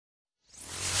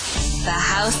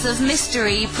House of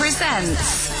Mystery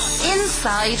presents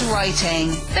Inside Writing,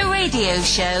 the radio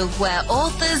show where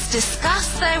authors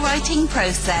discuss their writing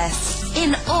process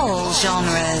in all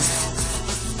genres.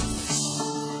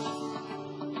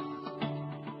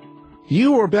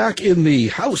 You are back in the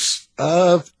House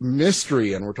of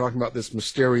Mystery, and we're talking about this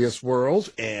mysterious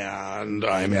world, and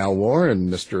I'm Al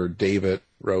Warren, Mr. David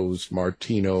Rose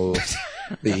Martino,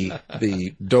 the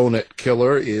donut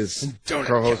killer, is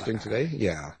co-hosting today.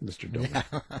 Yeah, Mr. Donut.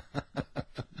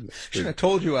 Yeah. Should have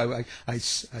told you I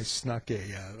snuck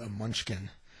a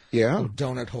munchkin. Yeah? A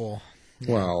donut hole.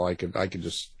 Yeah. Well, I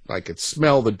could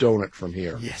smell the donut from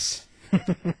here. Yes.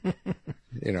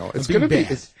 You know, it's going to be,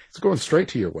 it's going straight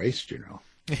to your waist, you know.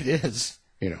 It is.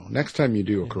 You know, next time you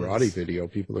do a karate video,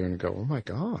 people are going to go, oh my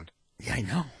God. Yeah, I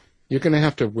know. You're going to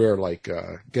have to wear, like,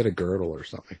 get a girdle or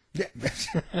something. Yeah, that's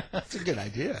a good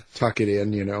idea. Tuck it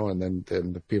in, you know, and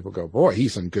then the people go, boy,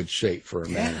 he's in good shape for a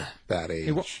man at that age.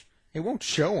 It won't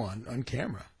show on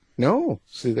camera. No.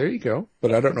 See, there you go.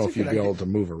 But I don't know if you'd be able to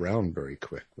move around very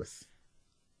quick with.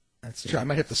 That's true. I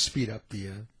might have to speed up the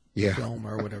film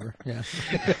or whatever. Yeah.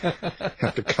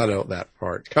 Have to cut out that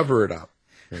part. Cover it up.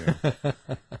 You know.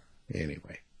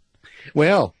 Anyway.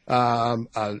 Well,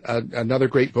 another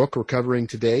great book we're covering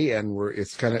today, and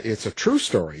it's a true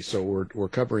story, so we're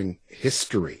covering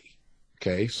history.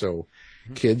 Okay, so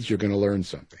kids, you're going to learn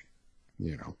something,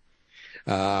 you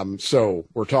know. So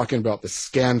we're talking about the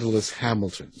Scandalous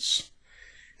Hamiltons,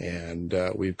 and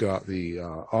we've got the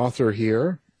author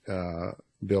here,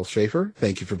 Bill Shaffer.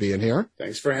 Thank you for being here.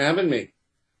 Thanks for having me.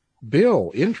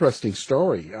 Bill, interesting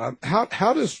story.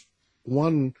 How does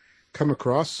one come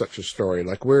across such a story?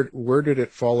 Like, where did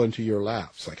it fall into your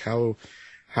laps? Like, how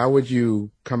would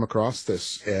you come across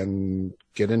this and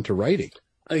get into writing?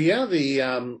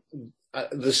 The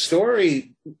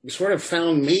story sort of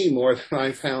found me more than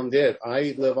I found it.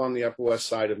 I live on the Upper West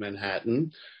Side of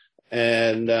Manhattan,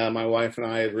 and my wife and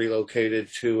I had relocated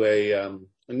to a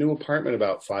new apartment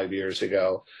about 5 years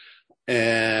ago.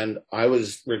 And I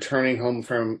was returning home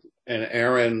from an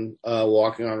errand,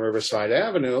 walking on Riverside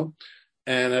Avenue.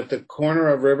 And at the corner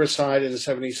of Riverside and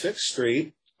 76th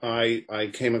Street, I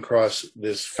came across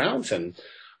this fountain.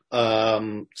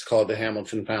 It's called the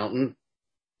Hamilton Fountain.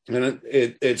 And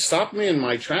it stopped me in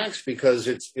my tracks because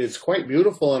it's quite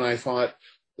beautiful. And I thought,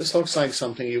 this looks like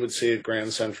something you would see at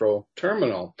Grand Central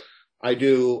Terminal. I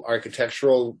do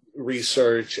architectural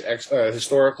research,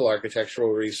 historical architectural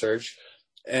research,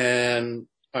 and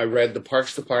I read the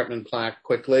Parks Department plaque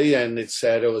quickly, and it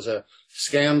said it was a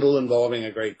scandal involving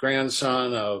a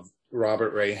great-grandson of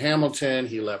Robert Ray Hamilton.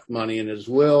 He left money in his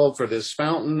will for this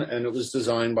fountain, and it was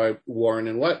designed by Warren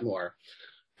and Wetmore.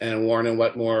 And Warren and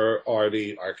Wetmore are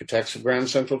the architects of Grand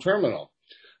Central Terminal.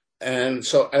 And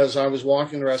so as I was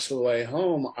walking the rest of the way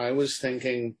home, I was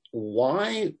thinking,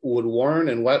 why would Warren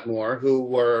and Wetmore, who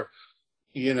were,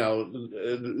 you know,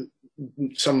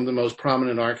 some of the most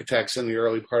prominent architects in the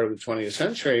early part of the 20th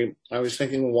century, I was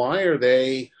thinking, why are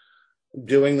they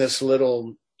doing this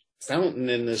little fountain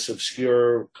in this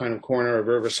obscure kind of corner of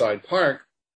Riverside Park?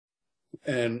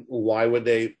 And why would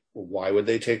they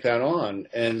take that on?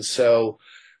 And so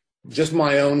just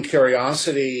my own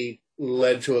curiosity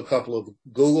led to a couple of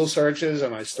Google searches,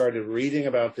 and I started reading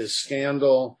about this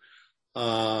scandal.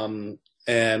 And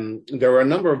there were a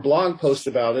number of blog posts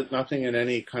about it, nothing in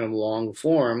any kind of long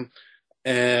form.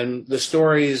 And the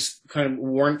stories kind of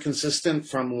weren't consistent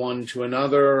from one to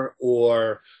another,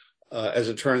 or as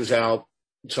it turns out,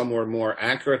 some were more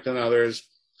accurate than others.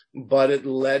 But it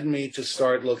led me to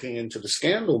start looking into the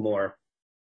scandal more.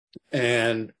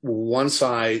 And once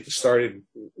I started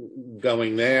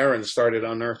going there and started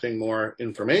unearthing more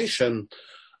information,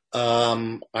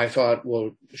 I thought,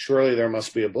 well, surely there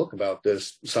must be a book about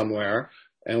this somewhere.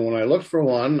 And when I looked for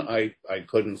one, I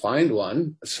couldn't find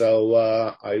one.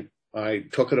 So I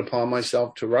took it upon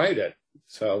myself to write it.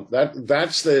 So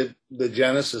that's the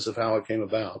genesis of how it came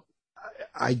about.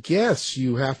 I guess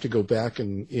you have to go back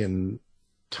in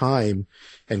time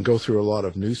and go through a lot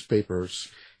of newspapers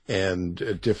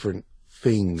and different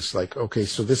things. Like, okay,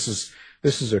 so this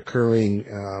is occurring.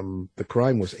 The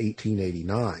crime was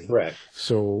 1889. Correct.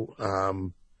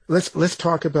 So let's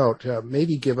talk about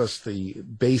maybe give us the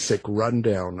basic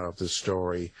rundown of the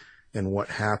story and what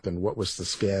happened. What was the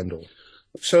scandal?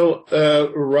 So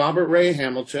Robert Ray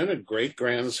Hamilton, a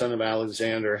great-grandson of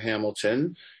Alexander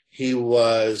Hamilton, he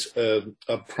was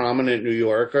a prominent New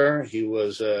Yorker. He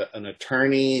was an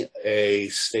attorney, a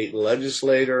state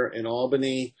legislator in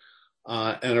Albany,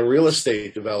 and a real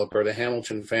estate developer. The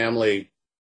Hamilton family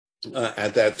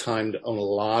at that time owned a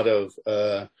lot of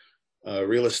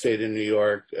real estate in New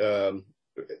York,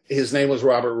 his name was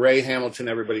Robert Ray Hamilton.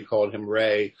 Everybody called him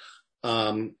Ray.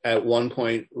 At one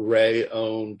point, Ray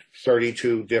owned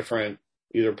 32 different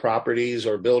either properties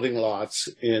or building lots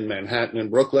in Manhattan and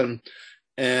Brooklyn.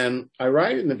 And I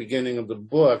write in the beginning of the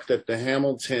book that the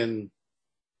Hamilton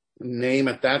name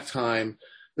at that time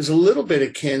was a little bit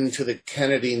akin to the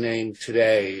Kennedy name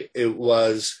today. It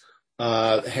was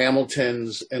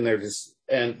Hamiltons, and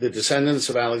the descendants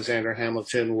of Alexander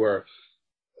Hamilton were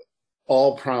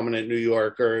all prominent New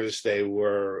Yorkers. They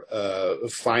were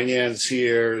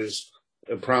financiers,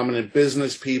 prominent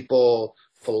business people,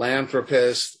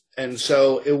 philanthropists. And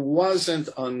so it wasn't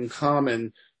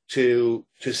uncommon to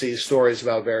see stories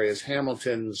about various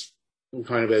Hamiltons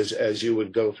kind of as you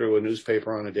would go through a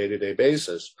newspaper on a day-to-day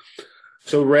basis.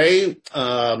 So Ray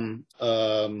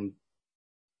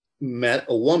met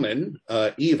a woman,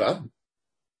 Eva,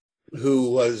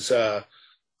 who was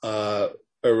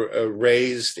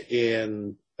raised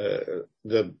in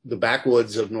the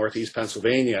backwoods of Northeast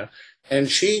Pennsylvania, and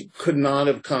she could not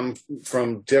have come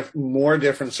from more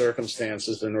different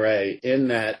circumstances than Ray, in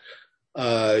that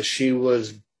she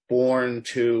was born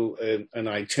to an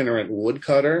itinerant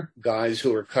woodcutter, guys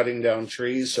who were cutting down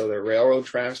trees so that railroad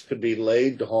tracks could be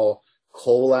laid to haul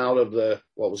coal out of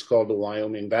what was called the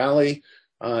Wyoming Valley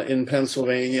in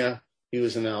Pennsylvania. He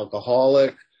was an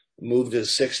alcoholic, moved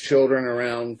his 6 children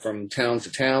around from town to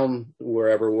town,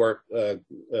 wherever work could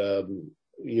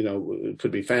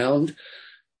be found.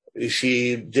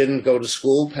 She didn't go to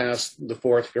school past the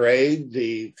 4th grade.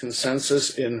 The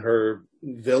consensus in her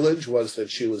village was that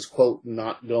she was, quote,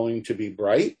 not going to be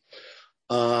bright.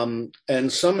 And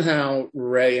somehow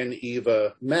Ray and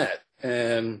Eva met.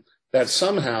 And that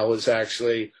somehow was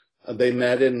actually, they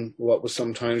met in what was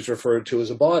sometimes referred to as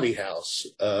a bawdy house.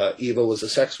 Eva was a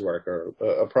sex worker,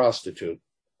 a prostitute.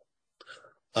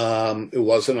 It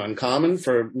wasn't uncommon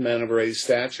for men of Ray's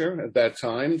stature at that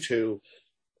time to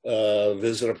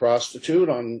visit a prostitute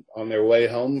on their way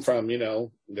home from,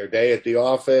 their day at the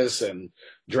office and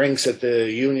drinks at the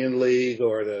Union League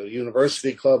or the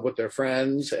University Club with their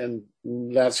friends. And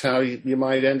that's how you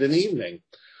might end an evening.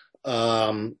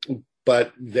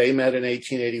 But they met in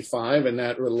 1885, and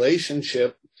that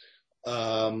relationship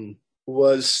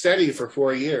was steady for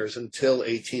 4 years until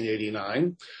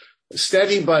 1889.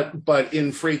 Steady, but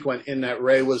infrequent, in that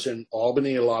Ray was in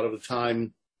Albany a lot of the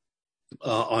time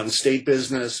on state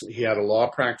business. He had a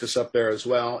law practice up there as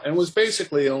well, and was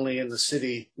basically only in the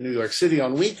city, New York City,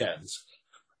 on weekends.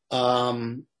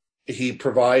 He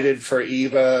provided for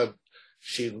Eva.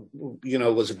 She,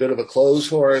 was a bit of a clothes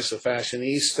horse, a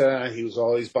fashionista. He was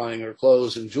always buying her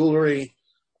clothes and jewelry,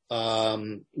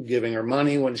 giving her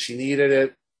money when she needed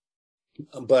it.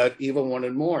 But Eva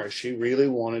wanted more. She really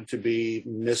wanted to be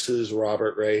Mrs.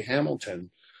 Robert Ray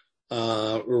Hamilton.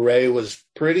 Ray was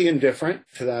pretty indifferent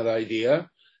to that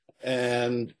idea.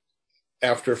 And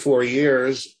after 4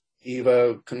 years,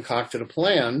 Eva concocted a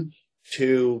plan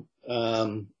to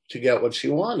get what she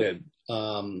wanted.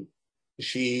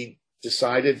 She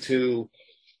decided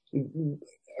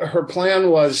her plan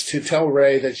was to tell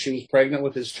Ray that she was pregnant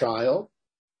with his child,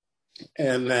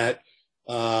 and that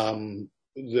the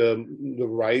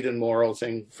right and moral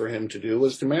thing for him to do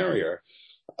was to marry her.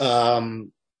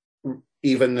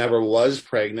 Eva never was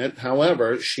pregnant.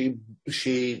 However, she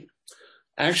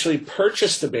actually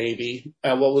purchased the baby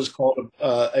at what was called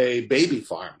a baby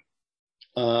farm,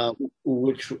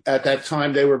 which at that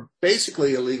time they were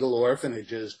basically illegal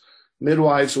orphanages.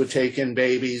 Midwives would take in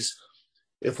babies.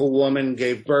 If a woman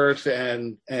gave birth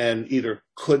and either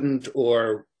couldn't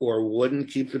or wouldn't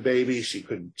keep the baby, she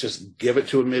could just give it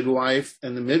to a midwife,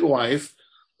 and the midwife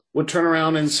would turn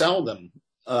around and sell them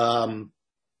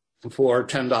for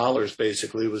 $10,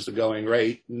 basically, was the going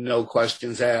rate. No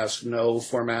questions asked, no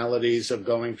formalities of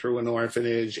going through an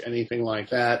orphanage, anything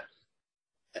like that.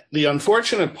 The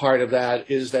unfortunate part of that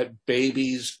is that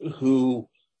babies who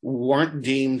weren't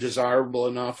deemed desirable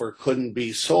enough or couldn't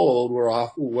be sold were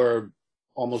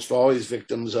almost always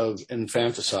victims of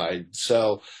infanticide.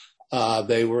 So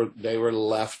they were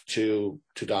left to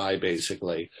die,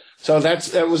 basically. So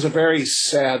that was a very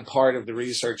sad part of the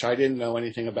research. I didn't know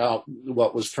anything about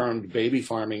what was termed baby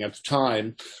farming at the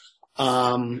time,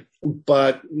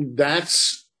 but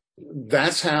that's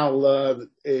how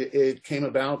it came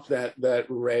about that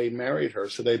Ray married her.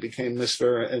 So they became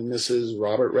Mr. and Mrs.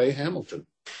 Robert Ray Hamilton.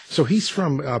 So he's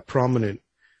from a prominent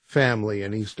family,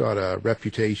 and he's got a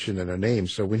reputation and a name.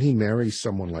 So when he marries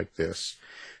someone like this,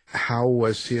 how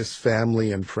was his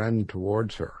family and friend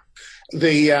towards her?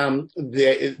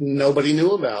 Nobody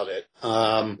knew about it.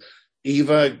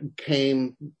 Eva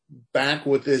came back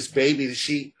with this baby.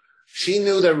 She she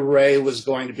knew that Ray was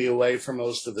going to be away for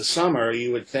most of the summer.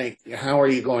 You would think, how are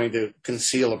you going to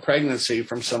conceal a pregnancy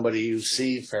from somebody you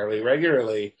see fairly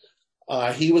regularly?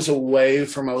 He was away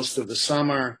for most of the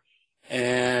summer,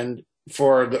 and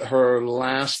for her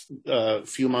last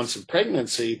few months of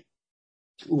pregnancy,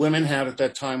 women had at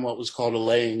that time what was called a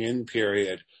laying-in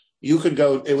period. You could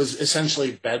go, it was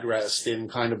essentially bed rest in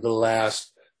kind of the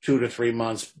last 2 to 3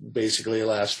 months, basically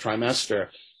last trimester.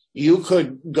 You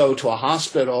could go to a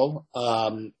hospital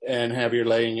and have your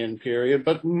laying-in period,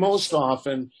 but most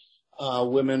often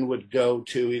women would go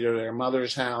to either their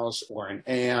mother's house or an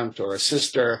aunt or a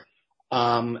sister.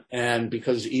 And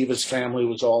because Eva's family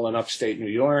was all in upstate New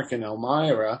York in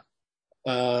Elmira,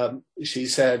 she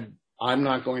said, I'm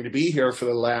not going to be here for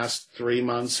the last 3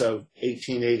 months of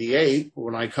 1888.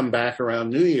 When I come back around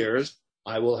New Year's,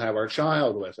 I will have our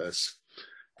child with us.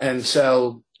 And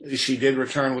so she did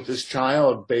return with this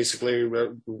child basically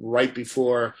right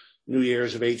before New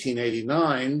Year's of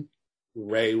 1889.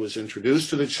 Ray was introduced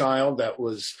to the child. That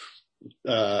was,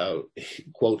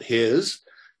 quote, his.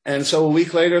 And so a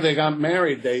week later, they got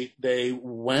married. They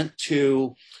went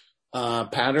to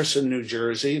Paterson, New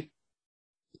Jersey,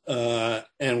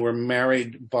 and were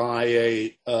married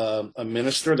by a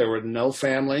minister. There were no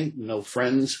family, no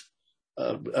friends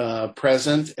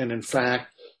present. And in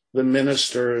fact, the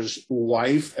minister's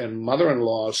wife and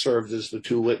mother-in-law served as the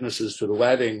two witnesses to the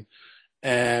wedding.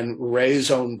 And Ray's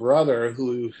own brother,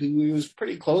 who he was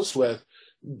pretty close with,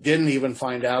 didn't even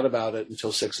find out about it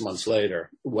until 6 months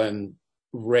later, when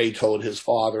Ray told his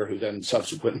father, who then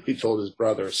subsequently told his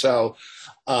brother. So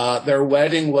their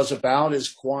wedding was about as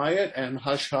quiet and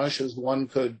hush-hush as one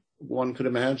could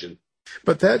imagine.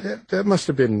 But that must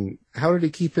have been, how did he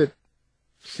keep it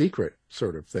secret,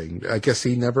 sort of thing? I guess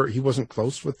he wasn't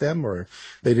close with them, or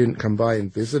they didn't come by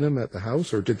and visit him at the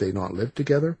house, or did they not live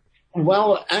together?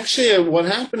 Well, actually, what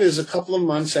happened is a couple of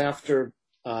months after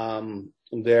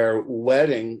their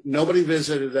wedding, nobody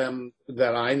visited them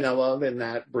that I know of in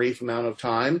that brief amount of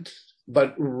time.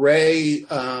 But Ray,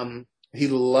 he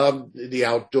loved the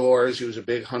outdoors. He was a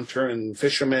big hunter and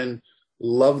fisherman,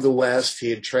 loved the West. He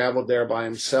had traveled there by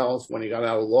himself when he got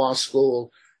out of law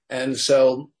school. And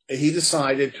so he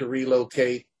decided to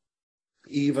relocate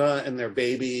Eva and their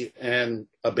baby and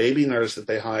a baby nurse that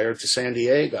they hired to San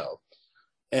Diego.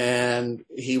 And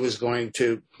he was going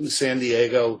to San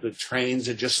Diego. The trains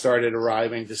had just started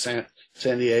arriving to San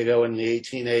Diego in the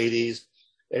 1880s.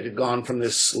 It had gone from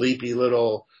this sleepy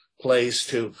little place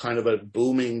to kind of a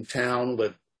booming town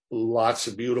with lots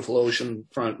of beautiful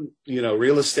oceanfront,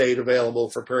 real estate available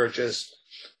for purchase.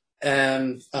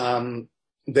 And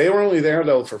they were only there,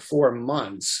 though, for 4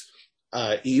 months.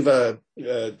 Eva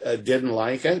didn't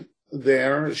like it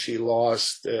there. She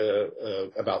lost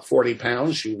about 40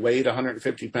 pounds. She weighed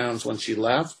 150 pounds when she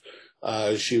left.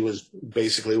 She was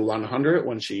basically 100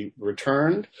 when she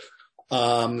returned.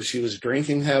 She was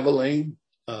drinking heavily,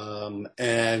 and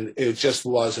it just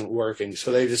wasn't working.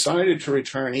 So they decided to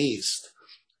return east.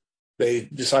 They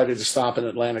decided to stop in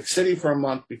Atlantic City for a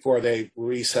month before they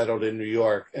resettled in New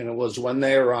York. And it was when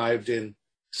they arrived in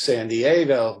San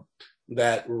Diego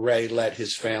that Ray let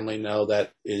his family know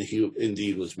that he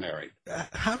indeed was married.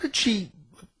 How did she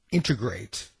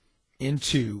integrate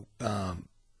into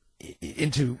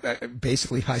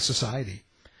basically high society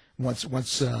once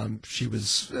she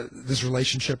was this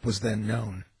relationship was then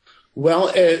known? Well,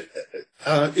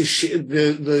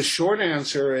 the short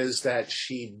answer is that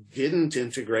she didn't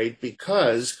integrate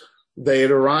because they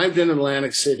had arrived in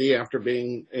Atlantic City after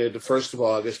being the 1st of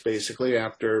August, basically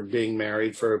after being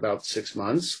married for about 6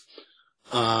 months.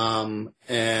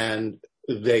 And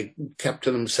they kept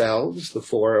to themselves, the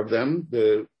 4 of them,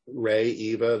 the Ray,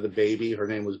 Eva, the baby, her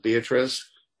name was Beatrice,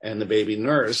 and the baby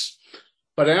nurse.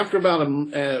 But after about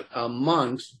a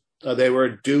month, they were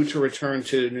due to return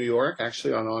to New York,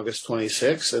 actually on August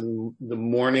 26th. And the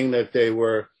morning that they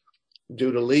were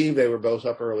due to leave, they were both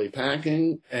up early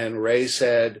packing. And Ray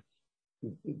said,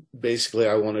 basically,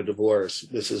 I want a divorce.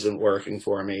 This isn't working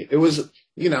for me. It was,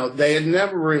 they had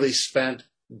never really spent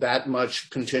that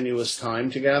much continuous time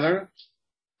together.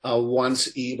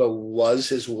 Once Eva was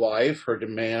his wife, her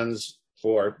demands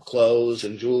for clothes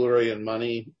and jewelry and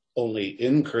money only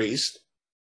increased.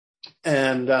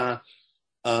 And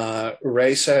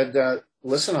Ray said,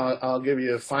 listen, I'll give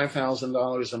you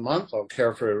 $5,000 a month. I'll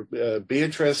care for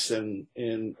Beatrice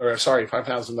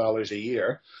 $5,000 a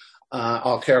year.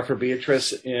 I'll care for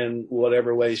Beatrice in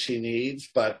whatever way she needs,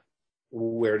 but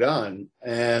we're done.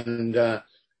 And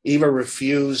Eva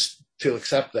refused to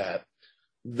accept that.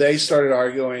 They started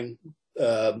arguing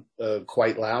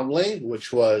quite loudly,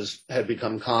 which had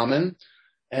become common.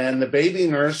 And the baby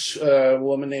nurse, a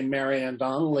woman named Mary Ann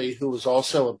Donnelly, who was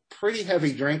also a pretty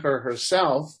heavy drinker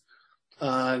herself,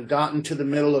 got into the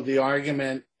middle of the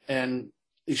argument, and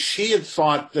she had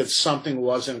thought that something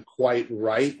wasn't quite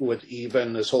right with Eva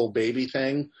and this whole baby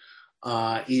thing.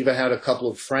 Eva had a couple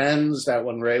of friends that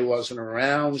when Ray wasn't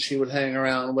around, she would hang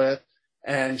around with.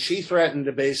 And she threatened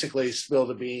to basically spill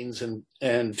the beans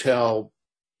and tell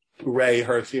Ray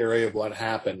her theory of what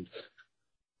happened.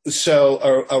 So,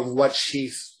 of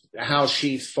how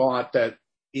she thought that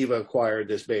Eva acquired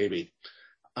this baby.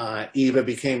 Eva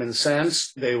became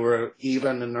incensed. Eva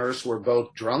and the nurse were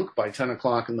both drunk by 10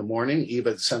 o'clock in the morning.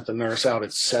 Eva sent the nurse out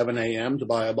at 7 a.m. to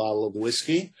buy a bottle of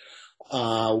whiskey,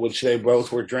 which they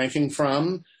both were drinking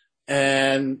from.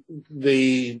 And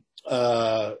the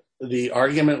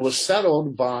argument was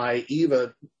settled by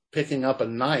Eva picking up a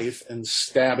knife and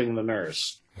stabbing the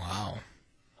nurse. Wow.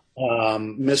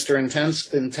 Mr.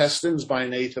 Intestines by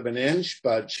 1/8 of an inch,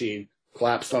 but she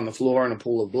collapsed on the floor in a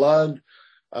pool of blood.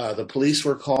 The police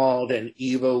were called, and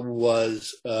Eva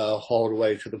was hauled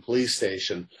away to the police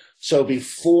station. So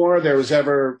before there was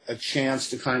ever a chance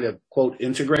to kind of, quote,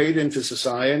 integrate into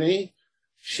society,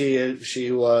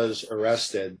 she was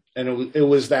arrested. And it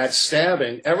was that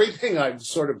stabbing. Everything I've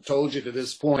sort of told you to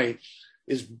this point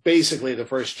is basically the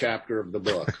first chapter of the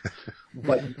book.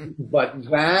 but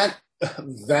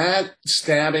that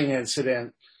stabbing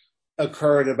incident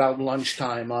occurred about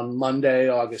lunchtime on Monday,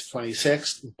 August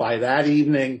 26th. By that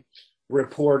evening,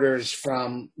 reporters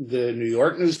from the New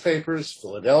York newspapers,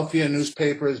 Philadelphia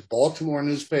newspapers, Baltimore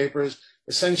newspapers,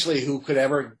 essentially who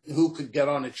could get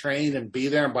on a train and be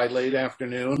there by late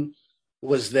afternoon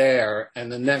was there.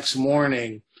 And the next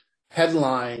morning,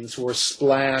 headlines were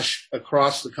splashed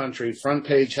across the country, front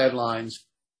page headlines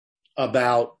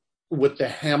with the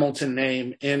Hamilton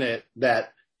name in it,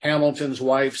 that Hamilton's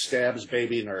wife stabs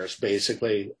baby nurse,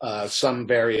 basically, some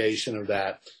variation of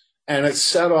that. And it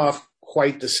set off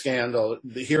quite the scandal.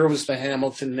 Here was the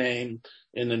Hamilton name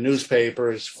in the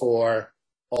newspapers for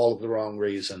all of the wrong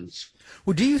reasons.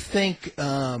 Well, do you think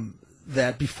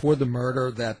that before the murder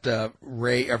that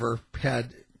Ray ever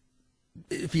had,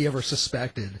 if he ever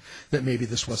suspected that maybe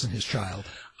this wasn't his child?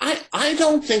 I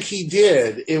don't think he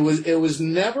did. It was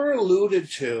never alluded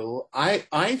to.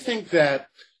 I think that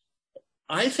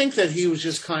he was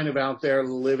just kind of out there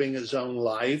living his own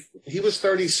life. He was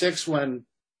 36 when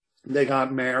they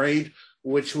got married,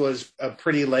 which was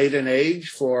pretty late in age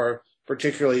for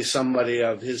particularly somebody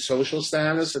of his social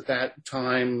status at that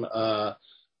time.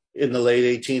 In the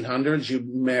late 1800s, you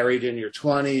married in your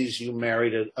 20s. You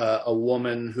married a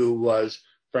woman who was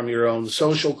from your own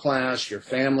social class. Your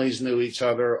families knew each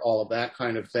other, all of that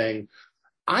kind of thing.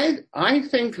 I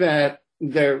think that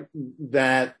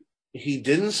he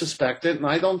didn't suspect it, and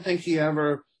I don't think he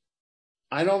ever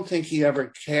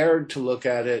cared to look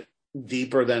at it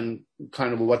deeper than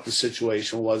kind of what the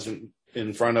situation was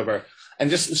in front of her. And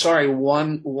just, sorry,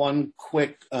 one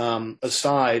quick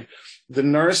aside. The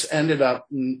nurse ended up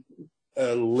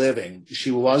living.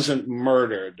 She wasn't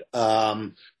murdered.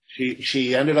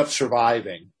 She ended up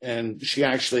surviving, and she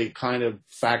actually kind of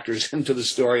factors into the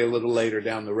story a little later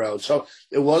down the road. So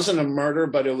it wasn't a murder,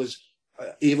 but it was.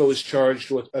 Eva was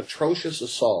charged with atrocious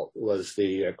assault, was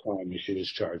the crime she was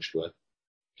charged with.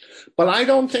 But I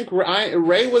don't think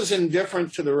Ray was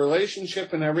indifferent to the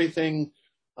relationship and everything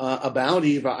about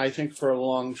Eva, I think, for a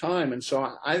long time. And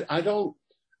so I don't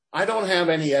have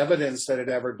any evidence that it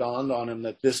ever dawned on him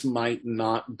that this might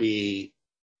not be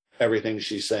everything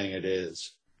she's saying it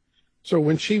is. So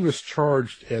when she was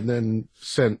charged and then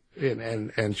sent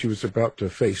in and she was about to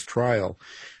face trial,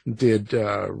 did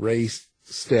Ray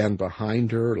stand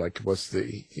behind her? Like, was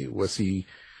he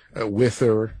with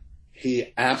her?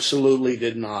 He absolutely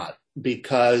did not,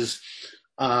 because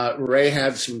Ray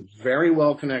had some very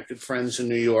well-connected friends in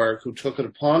New York who took it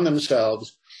upon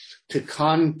themselves to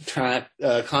contact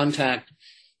a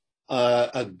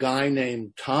guy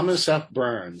named Thomas F.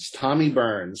 Burns. Tommy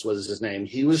Burns was his name.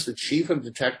 He was the chief of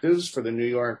detectives for the New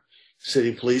York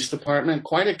City Police Department,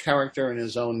 quite a character in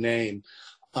his own name.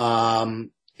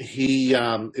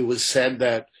 It was said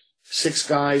that 6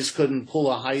 guys couldn't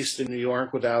pull a heist in New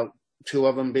York without 2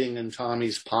 of them being in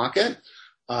Tommy's pocket.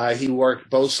 He worked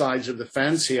both sides of the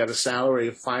fence. He had a salary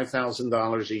of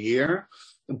 $5,000 a year,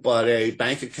 but a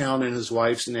bank account in his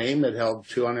wife's name that held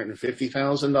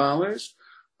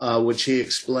 $250,000, which he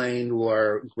explained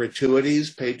were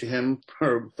gratuities paid to him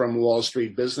from Wall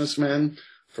Street businessmen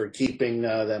for keeping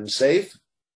them safe.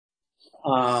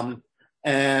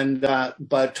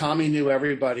 But Tommy knew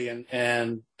everybody,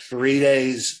 and 3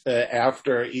 days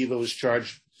after Eva was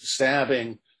charged with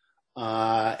stabbing,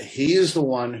 he is the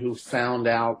one who found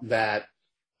out that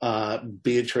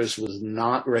Beatrice was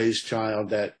not Ray's child,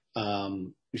 that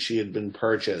she had been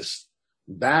purchased.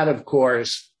 That, of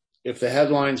course, if the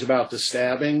headlines about the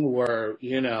stabbing were,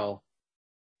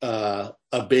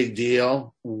 a big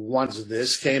deal, once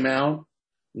this came out,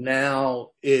 now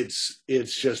it's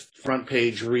just front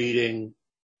page reading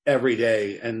every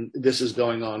day. And this is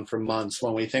going on for months.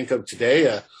 When we think of today,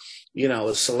 a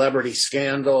celebrity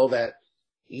scandal that,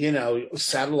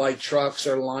 satellite trucks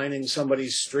are lining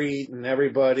somebody's street and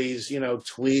everybody's,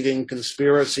 tweeting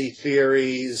conspiracy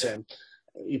theories, and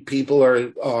people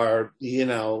are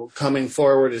coming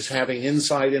forward as having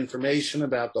inside information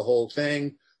about the whole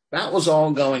thing. That was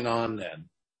all going on then.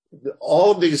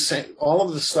 All of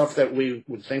the stuff that we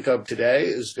would think of today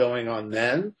is going on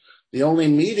then. The only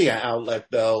media outlet,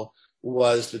 though,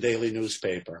 was the daily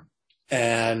newspaper.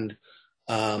 And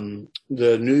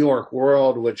the New York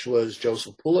World, which was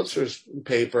Joseph Pulitzer's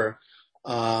paper,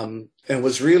 and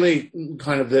was really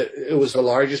it was the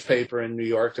largest paper in New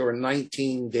York. There were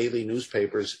 19 daily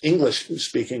newspapers, English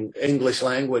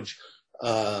language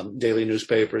daily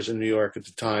newspapers in New York at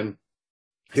the time.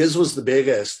 His was the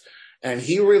biggest, and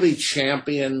he really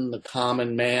championed the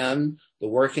common man, the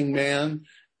working man.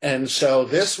 And so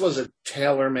this was a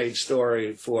tailor-made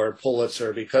story for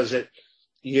Pulitzer, because it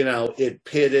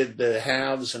pitted the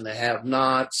haves and the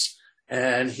have-nots,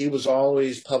 and he was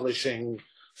always publishing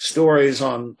stories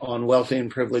on wealthy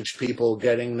and privileged people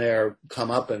getting their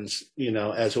comeuppance,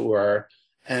 as it were.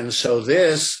 And so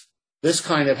this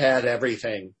kind of had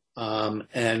everything,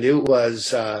 and it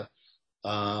was a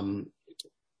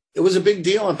big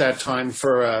deal at that time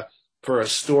for a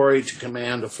story to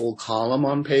command a full column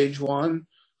on page one.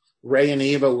 Ray and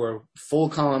Eva were full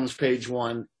columns, page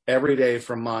one, every day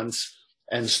for months,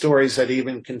 and stories that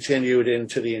even continued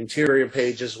into the interior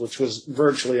pages, which was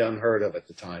virtually unheard of at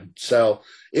the time. So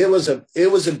it was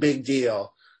a big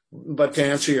deal. But to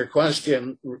answer your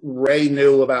question, Ray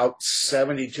knew about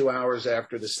 72 hours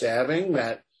after the stabbing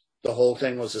that the whole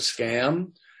thing was a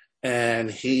scam,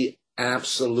 and he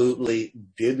absolutely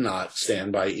did not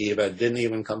stand by Eva, didn't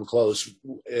even come close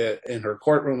in her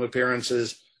courtroom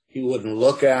appearances. He wouldn't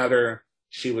look at her.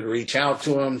 She would reach out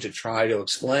to him to try to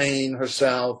explain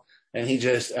herself, and he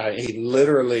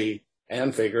literally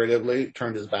and figuratively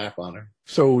turned his back on her.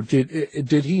 So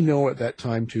did he know at that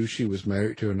time too she was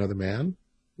married to another man?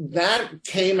 That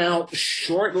came out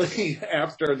shortly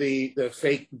after the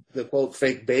quote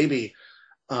fake baby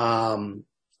came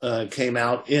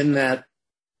out, in that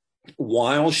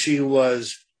while she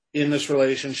was in this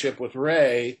relationship with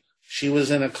Ray, she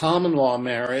was in a common law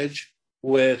marriage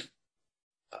with,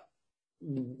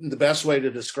 the best way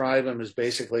to describe him is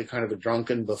basically kind of a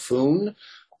drunken buffoon,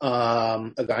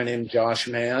 a guy named Josh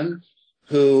Mann,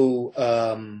 who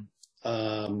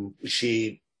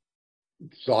she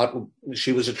thought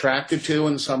she was attracted to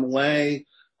in some way.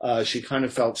 She kind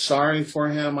of felt sorry for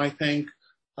him, I think.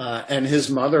 And his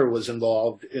mother was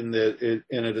involved in it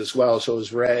as well. So it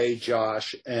was Ray,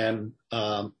 Josh, and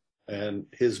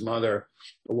his mother,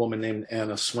 a woman named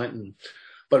Anna Swinton.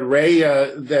 But Ray,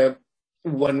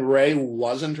 when Ray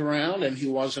wasn't around, and he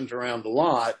wasn't around a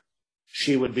lot,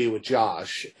 she would be with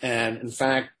Josh. And in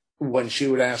fact, when she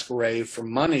would ask Ray for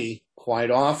money,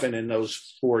 quite often in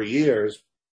those 4 years,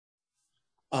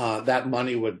 that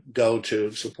money would go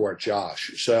to support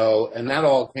Josh. So, and that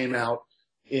all came out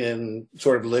in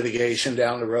sort of litigation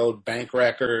down the road, bank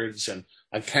records and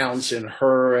accounts in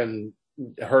her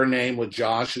name with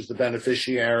Josh as the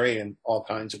beneficiary, and all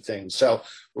kinds of things. So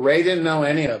Ray didn't know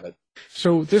any of it.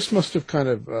 So this must have kind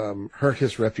of hurt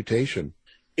his reputation.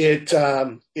 It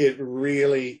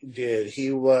really did.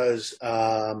 He was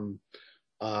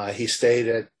he stayed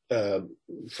at a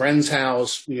friend's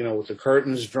house, with the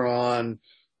curtains drawn.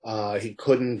 He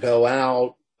couldn't go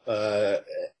out.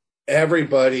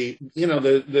 Everybody,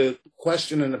 the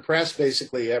question in the press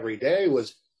basically every day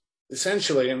was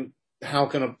essentially, and how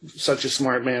can such a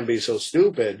smart man be so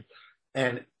stupid?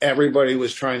 And everybody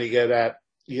was trying to get at,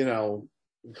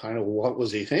 kind of what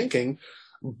was he thinking?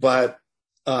 But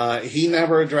he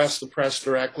never addressed the press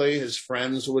directly. His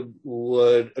friends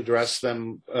would address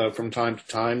them from time to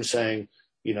time, saying,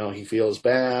 he feels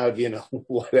bad,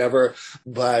 whatever.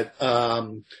 But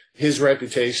his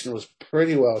reputation was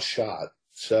pretty well shot.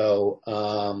 So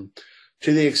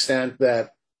to the extent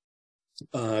that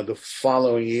the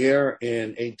following year in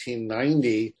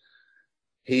 1890,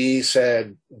 he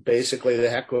said basically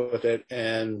the heck with it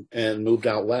and moved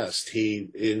out west.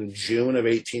 In June of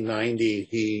 1890,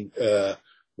 he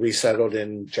resettled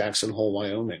in Jackson Hole,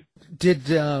 Wyoming.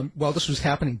 While this was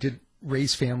happening, did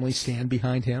Ray's family stand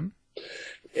behind him?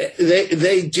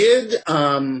 They did.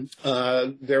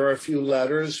 There are a few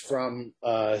letters from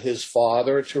his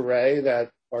father to Ray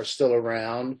that are still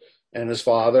around, and his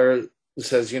father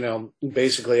says,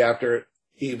 basically after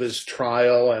Eva's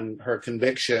trial and her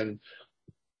conviction,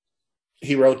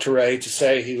 he wrote to Ray to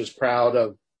say he was proud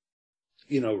of,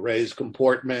 Ray's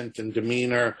comportment and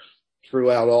demeanor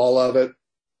throughout all of it.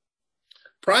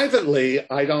 Privately,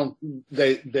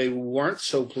 they weren't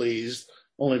so pleased,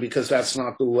 only because that's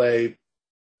not the way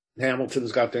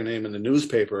Hamilton's got their name in the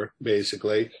newspaper,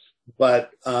 basically.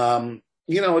 But,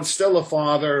 it's still a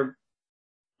father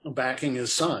backing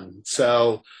his son.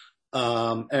 So,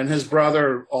 and his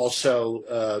brother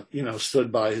also,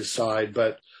 stood by his side,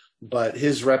 but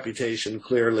his reputation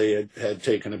clearly had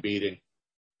taken a beating.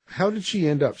 How did she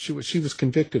end up? She was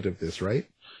convicted of this, right?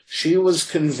 She was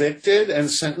convicted and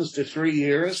sentenced to 3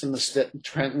 years in the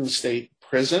Trenton State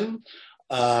Prison.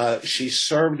 She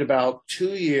served about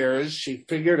 2 years. She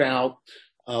figured out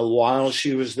while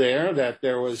she was there that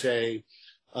there was a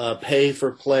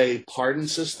pay-for-play pardon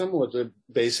system with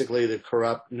basically the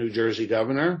corrupt New Jersey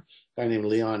governor, a guy named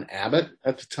Leon Abbott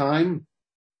at the time.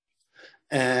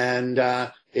 And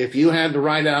if you had the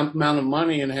right amount of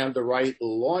money and had the right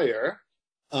lawyer,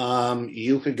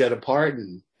 you could get a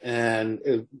pardon.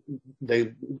 And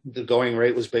the going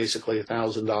rate was basically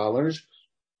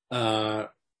 $1,000.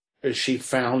 She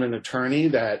found an attorney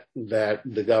that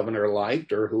the governor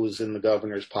liked, or who was in the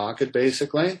governor's pocket,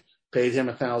 basically, paid him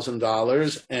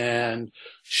 $1,000, and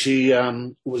she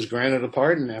was granted a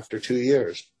pardon after 2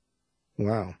 years.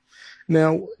 Wow.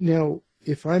 Now,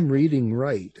 if I'm reading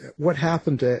right, what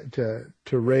happened to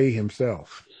Ray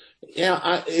himself?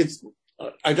 Yeah,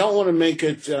 I don't want to make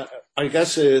it. I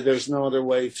guess there's no other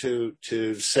way to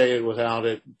say it without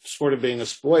it sort of being a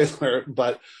spoiler.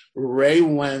 But Ray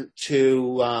went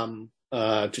to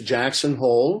Jackson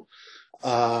Hole,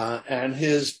 and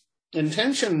his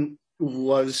intention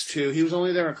was he was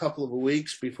only there a couple of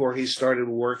weeks before he started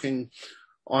working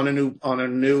on a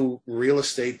new real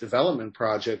estate development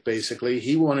project. Basically,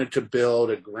 he wanted to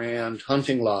build a grand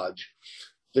hunting lodge.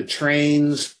 The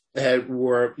trains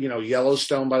were,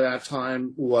 Yellowstone by that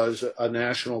time was a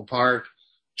national park.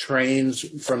 Trains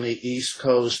from the East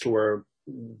Coast were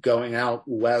going out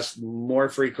west more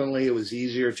frequently. It was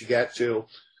easier to get to.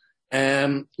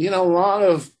 And, a lot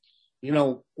of,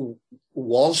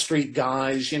 Wall Street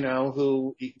guys,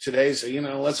 who today say,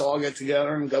 let's all get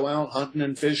together and go out hunting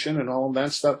and fishing and all of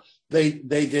that stuff. They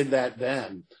did that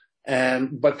then.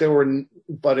 But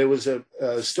it was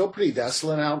still pretty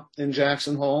desolate out in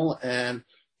Jackson Hole. And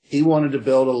he wanted to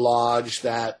build a lodge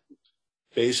that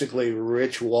basically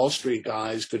rich Wall Street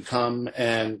guys could come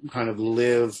and kind of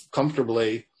live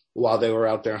comfortably while they were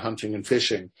out there hunting and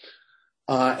fishing.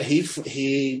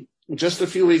 He just a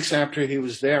few weeks after he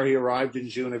was there, he arrived in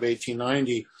June of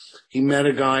 1890. He met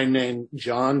a guy named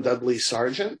John Dudley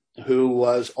Sargent, who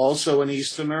was also an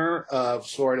Easterner of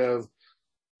sort of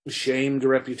shamed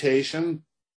reputation.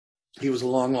 He was a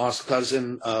long-lost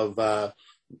cousin of the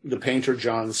painter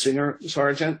John Singer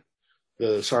Sargent.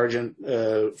 The Sargent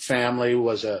family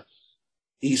was a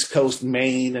East Coast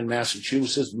Maine and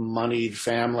Massachusetts moneyed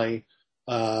family.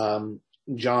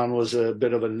 John was a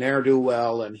bit of a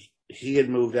ne'er-do-well, and he had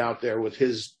moved out there with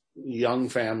his young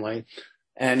family,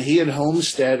 and he had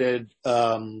homesteaded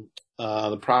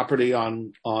the property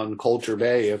on Coulter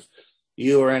Bay. If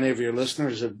you or any of your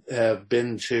listeners have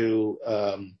been to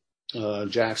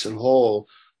Jackson Hole,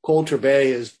 Coulter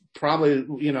Bay is probably,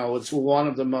 it's one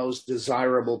of the most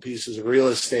desirable pieces of real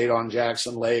estate on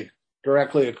Jackson Lake,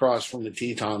 directly across from the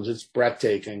Tetons. It's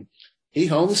breathtaking. He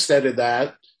homesteaded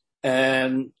that,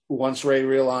 and once Ray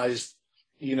realized,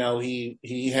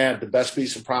 he had the best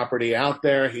piece of property out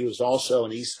there, he was also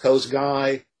an East Coast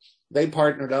guy, they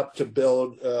partnered up to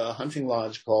build a hunting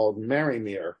lodge called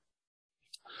Merrymere.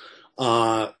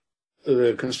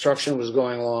 The construction was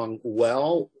going along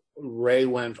well. Ray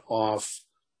went off,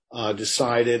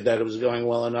 decided that it was going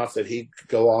well enough that he could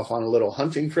go off on a little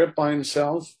hunting trip by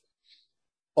himself.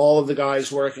 All of the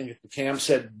guys working at the camp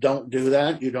said, don't do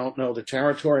that. You don't know the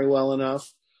territory well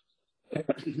enough.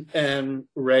 And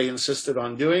Ray insisted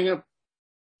on doing it.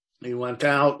 He went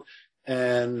out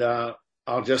and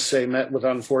I'll just say met with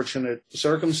unfortunate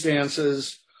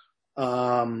circumstances,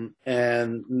 and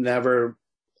never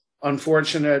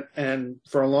unfortunate and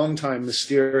for a long time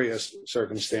mysterious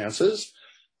circumstances.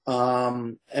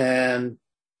 And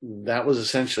that was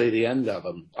essentially the end of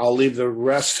him. I'll leave the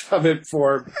rest of it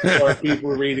for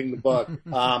people reading the book.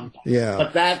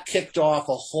 But that kicked off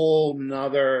a whole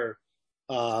nother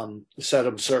set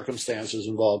of circumstances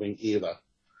involving Eva.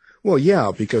 Well,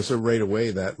 yeah, because right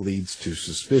away that leads to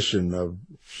suspicion of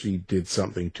she did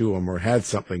something to him or had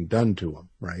something done to him,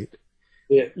 right?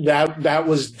 That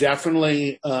was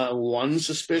definitely one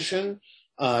suspicion.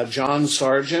 John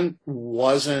Sargent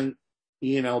wasn't,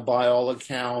 by all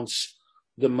accounts,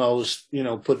 the most,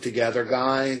 put together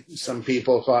guy. Some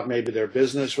people thought maybe their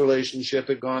business relationship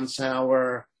had gone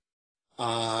sour.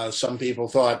 Some people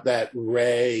thought that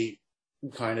Ray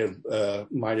kind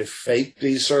of might have faked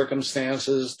these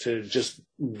circumstances to just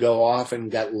go off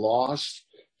and get lost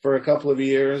for a couple of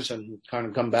years and kind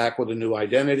of come back with a new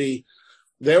identity.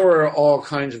 There were all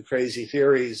kinds of crazy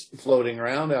theories floating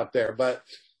around out there, but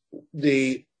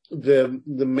the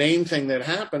main thing that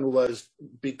happened was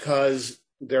because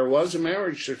there was a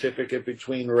marriage certificate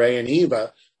between Ray and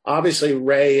Eva. Obviously,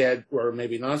 Ray had, or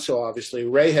maybe not so obviously,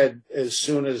 Ray had, as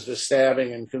soon as the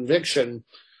stabbing and conviction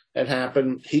had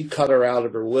happened, he cut her out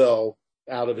of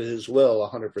his will,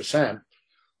 100%.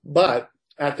 But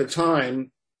at the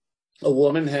time, a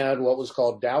woman had what was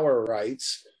called dower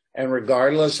rights, and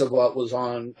regardless of what was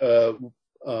on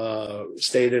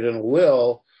stated in a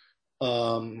will,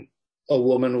 a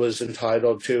woman was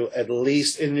entitled to at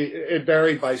least, it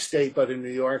varied by state, but in New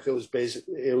York it was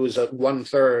one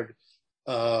third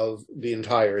of the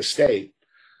entire estate.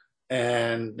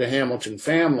 And the Hamilton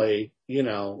family,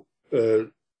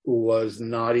 was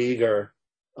not eager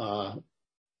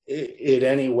in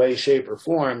any way, shape, or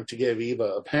form to give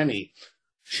Eva a penny.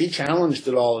 She challenged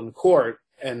it all in court,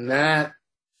 and that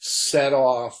set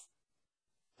off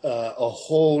a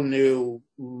whole new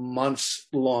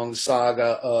months-long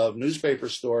saga of newspaper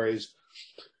stories.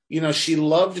 She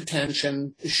loved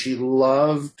attention. She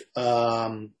loved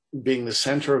being the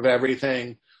center of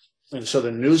everything. And so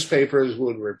the newspapers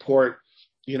would report,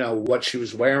 what she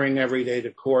was wearing every day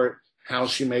to court, how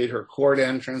she made her court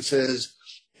entrances,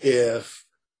 if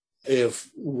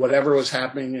whatever was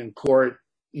happening in court,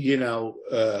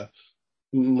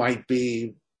 might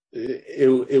be,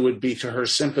 it would be to her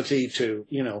sympathy to,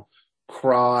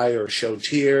 cry or show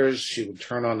tears. She would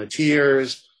turn on the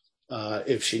tears.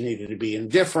 If she needed to be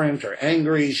indifferent or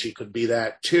angry, she could be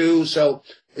that too. So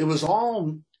it was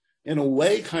all, in a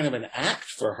way, kind of an act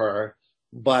for her,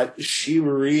 but she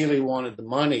really wanted the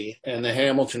money. And the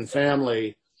Hamilton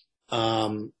family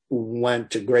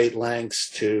went to great lengths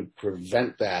to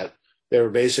prevent that. They were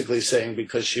basically saying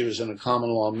because she was in a common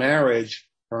law marriage,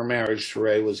 her marriage to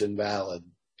Ray was invalid.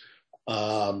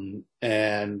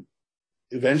 And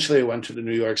eventually it went to the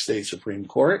New York State Supreme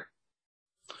Court.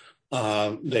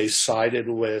 They sided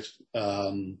with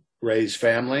Ray's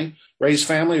family. Ray's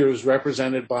family was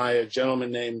represented by a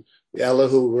gentleman named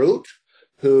Elihu Root,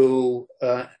 who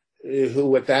at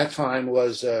that time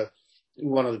was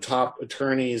one of the top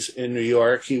attorneys in New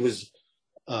York. He was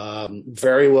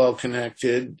very well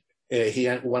connected. He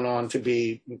went on to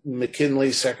be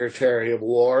McKinley's Secretary of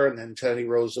War, and then Teddy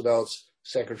Roosevelt's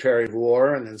Secretary of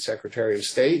War, and then Secretary of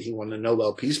State. He won the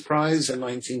Nobel Peace Prize in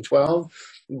 1912.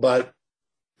 But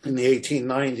in the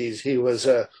 1890s, he was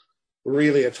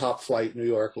really a top-flight New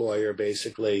York lawyer,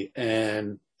 basically,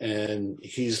 and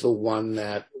he's the one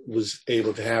that was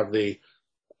able to have the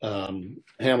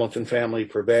Hamilton family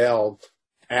prevail.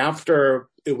 After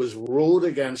it was ruled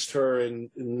against her in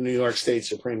New York State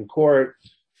Supreme Court,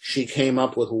 she came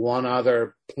up with one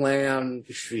other plan.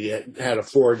 She had a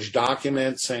forged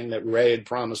document saying that Ray had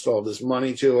promised all this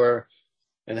money to her.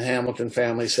 And the Hamilton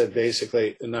family said,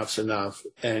 basically, enough's enough,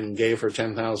 and gave her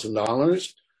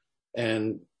 $10,000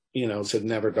 and, said,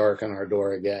 never darken our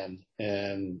door again.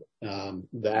 And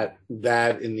that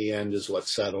in the end is what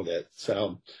settled it.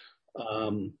 So,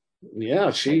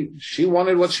 she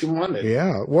wanted what she wanted.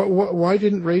 Yeah. Why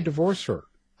didn't Ray divorce her?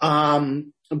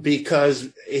 Because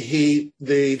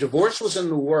the divorce was in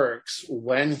the works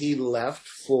when he left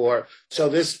the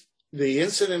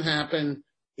incident happened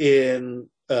in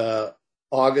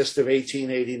August of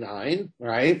 1889,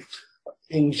 right?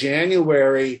 In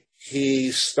January,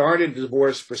 he started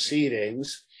divorce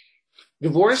proceedings.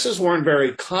 Divorces weren't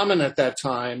very common at that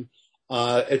time.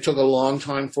 It took a long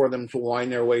time for them to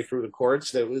wind their way through the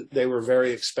courts. They were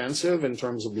very expensive in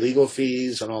terms of legal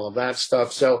fees and all of that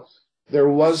stuff. So there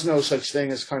was no such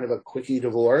thing as kind of a quickie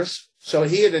divorce. So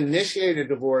he had initiated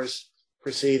divorce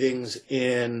proceedings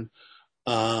in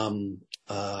January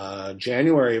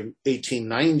of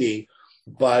 1890.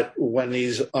 But when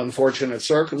these unfortunate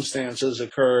circumstances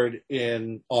occurred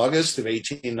in August of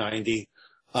 1890,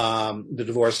 the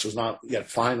divorce was not yet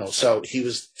final. So he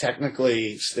was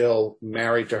technically still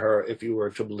married to her, if you were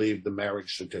to believe the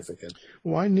marriage certificate.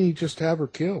 Why didn't he just have her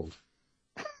killed?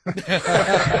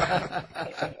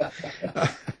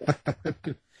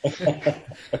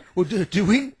 Well, do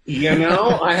we?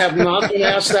 I have not been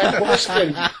asked that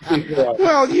question before.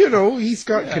 Well, he's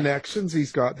got connections.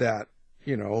 He's got that.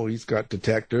 He's got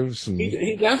detectives, and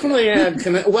He definitely had.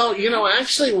 Well,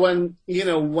 actually, when he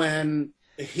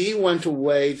went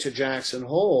away to Jackson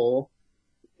Hole,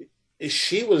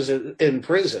 she was in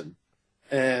prison,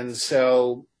 and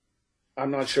so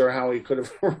I'm not sure how he could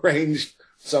have arranged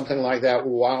something like that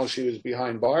while she was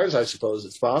behind bars. I suppose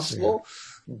it's possible,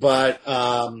 but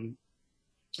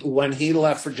when he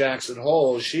left for Jackson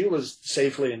Hole, she was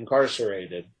safely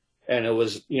incarcerated, and it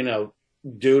was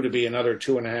due to be another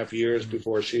 2.5 years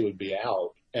before she would be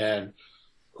out. And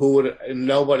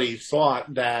nobody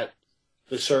thought that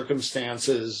the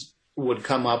circumstances would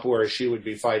come up where she would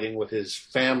be fighting with his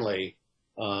family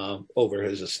over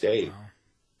his estate. Wow.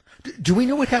 Do we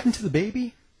know what happened to the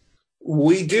baby?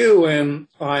 We do, and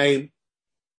I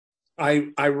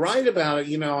write about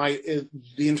it.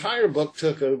 The entire book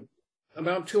took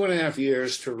about 2.5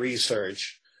 years to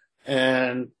research,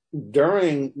 and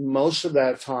during most of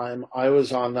that time, I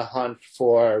was on the hunt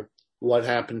for what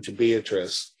happened to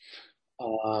Beatrice,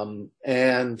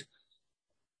 and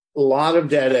a lot of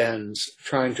dead ends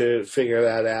trying to figure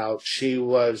that out. She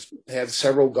had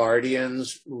several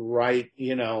guardians, right?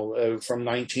 From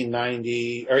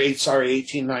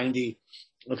 1890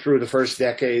 through the first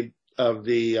decade of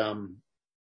the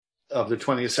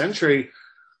 20th century.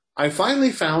 I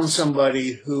finally found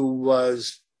somebody who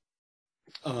was,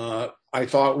 I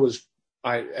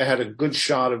had a good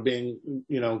shot of being,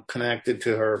 connected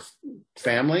to her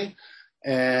family,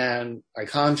 and I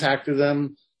contacted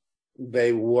them.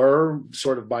 They were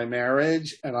sort of by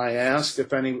marriage, and I asked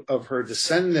if any of her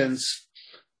descendants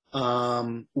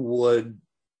would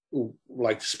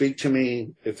like to speak to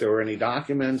me, if there were any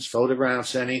documents,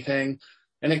 photographs, anything.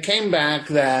 And it came back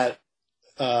that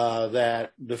the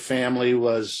family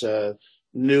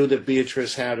knew that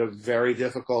Beatrice had a very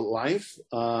difficult life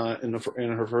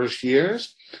in her first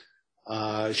years.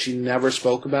 She never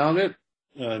spoke about it,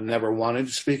 never wanted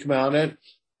to speak about it.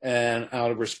 And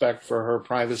out of respect for her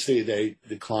privacy, they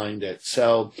declined it.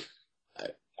 So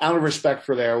out of respect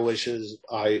for their wishes,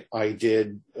 I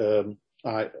abided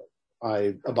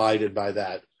by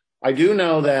that. I do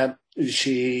know that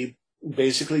she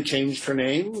basically changed her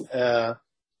name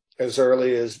as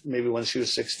early as maybe when she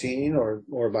was 16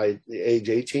 or by the age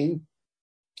 18.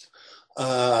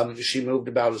 She moved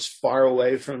about as far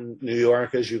away from New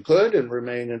York as you could and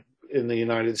remained in the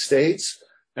United States.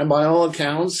 And by all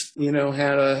accounts,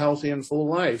 had a healthy and full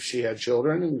life. She had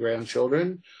children and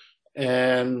grandchildren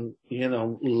and,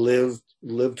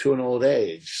 lived to an old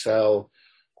age. So,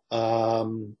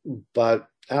 but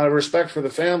out of respect for the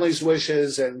family's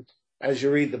wishes, and as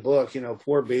you read the book,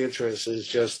 poor Beatrice is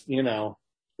just,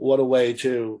 what a way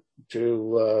to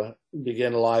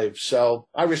begin life. So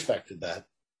I respected that.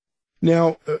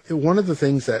 Now, one of the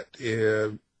things that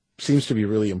seems to be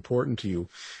really important to you,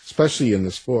 especially in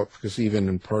this book, because even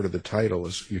in part of the title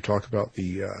is you talk about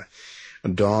the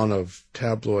dawn of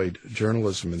tabloid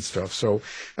journalism and stuff. So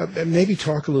maybe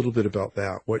talk a little bit about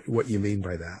that, what you mean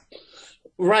by that.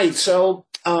 Right. So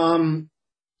when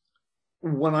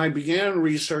I began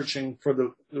researching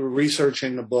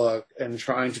the book and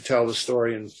trying to tell the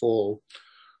story in full,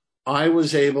 I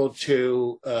was able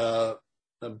to,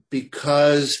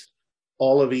 because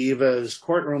all of Eva's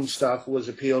courtroom stuff was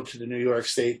appealed to the New York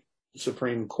State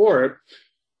Supreme Court,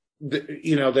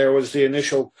 there was the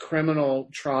initial criminal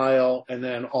trial and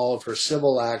then all of her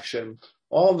civil action.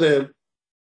 All the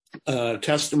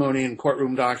testimony and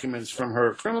courtroom documents from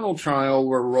her criminal trial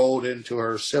were rolled into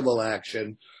her civil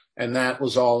action, and that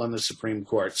was all in the Supreme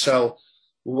Court. So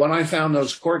when I found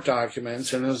those court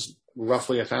documents, and there's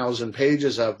roughly 1,000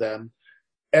 pages of them,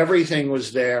 everything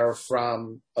was there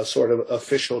from a sort of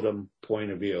officialdom point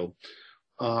of view.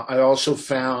 I also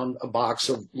found a box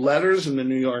of letters in the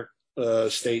New York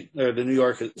the New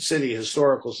York City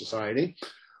Historical Society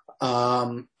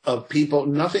of people,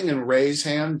 nothing in Ray's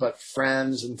hand, but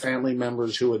friends and family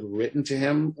members who had written to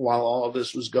him while all of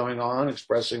this was going on,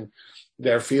 expressing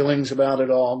their feelings about it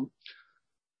all.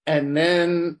 And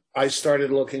then I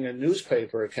started looking at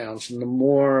newspaper accounts, and the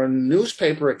more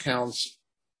newspaper accounts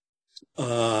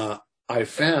I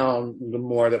found, the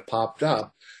more that popped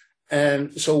up.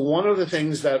 And so one of the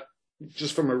things that,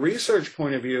 just from a research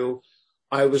point of view,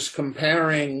 I was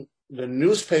comparing the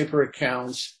newspaper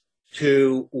accounts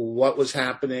to what was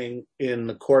happening in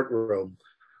the courtroom.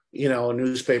 A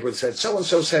newspaper that said,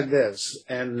 so-and-so said this,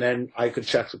 and then I could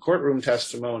check the courtroom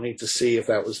testimony to see if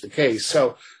that was the case.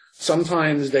 So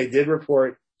sometimes they did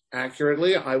report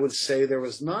accurately. I would say there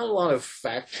was not a lot of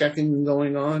fact-checking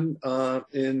going on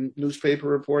in newspaper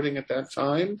reporting at that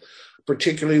time.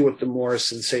 particularly with the more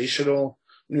sensational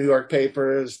New York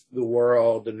papers, the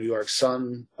World, the New York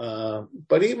Sun,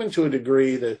 but even to a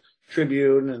degree, the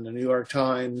Tribune and the New York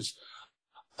Times.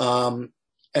 And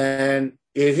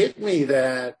it hit me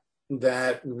that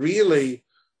really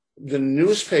the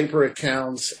newspaper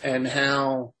accounts and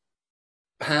how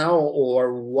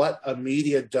or what the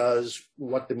media does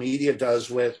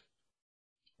with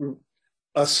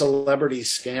a celebrity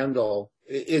scandal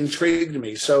intrigued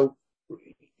me. So,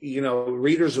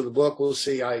 readers of the book will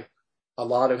see a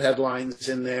lot of headlines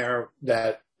in there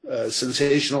that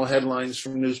sensational headlines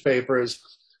from newspapers,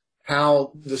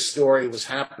 how the story was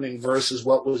happening versus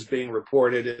what was being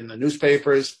reported in the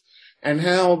newspapers, and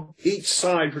how each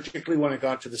side, particularly when it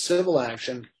got to the civil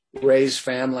action, Ray's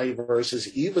family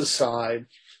versus Eva's side,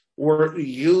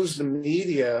 used the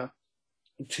media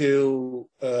to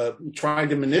try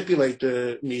to manipulate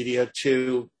the media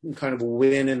to kind of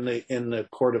win in the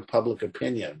court of public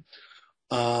opinion.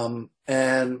 And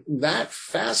that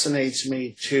fascinates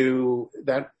me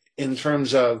in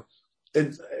terms of,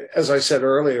 as I said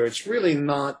earlier, it's really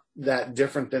not that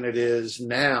different than it is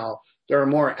now. There are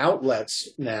more outlets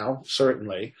now,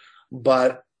 certainly,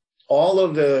 but all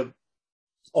of the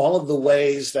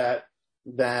ways that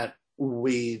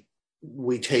we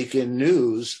take in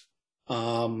news,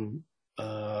 it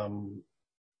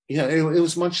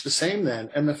was much the same then.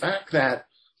 And the fact that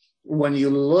when you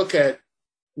look at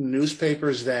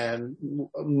newspapers then,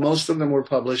 most of them were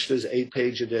published as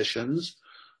 8-page editions.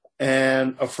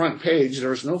 And a front page,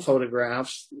 there's no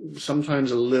photographs.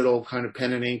 Sometimes a little kind of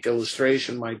pen and ink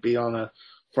illustration might be on a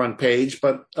front page,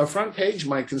 but a front page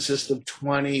might consist of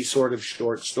 20 sort of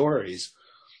short stories.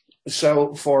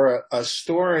 So for a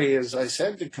story, as I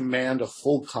said, to command a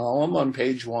full column on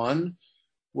page one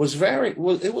was rare.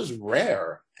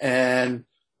 And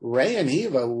Ray and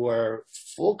Eva were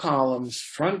full columns,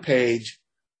 front page,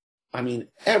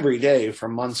 every day for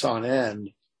months on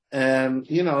end. And,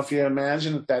 if you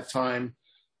imagine at that time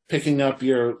picking up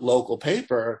your local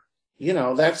paper,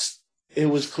 it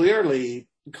was clearly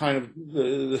kind of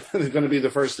going to be the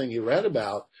first thing you read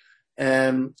about.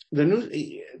 And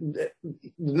the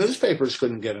newspapers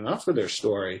couldn't get enough of their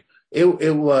story.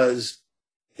 It was,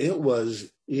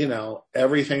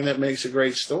 everything that makes a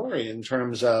great story in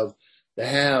terms of the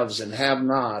haves and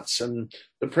have-nots and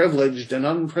the privileged and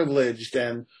unprivileged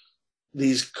and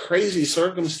these crazy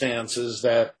circumstances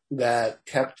that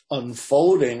kept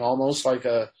unfolding almost like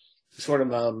a sort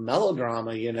of a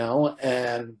melodrama,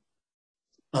 and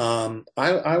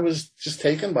I was just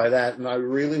taken by that, and I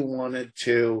really wanted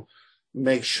to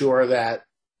make sure that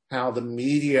how the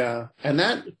media, and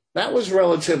that was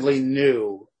relatively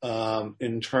new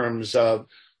in terms of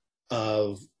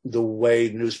the way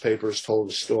newspapers told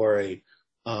a story,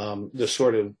 the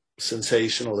sort of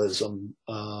sensationalism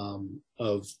of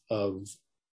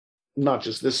not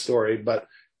just this story, but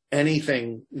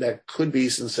anything that could be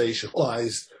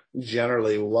sensationalized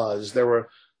generally was. There were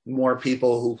more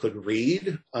people who could read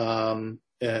in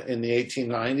the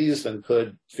 1890s than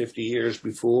could 50 years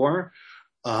before,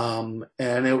 and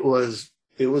it was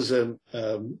an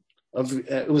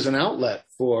outlet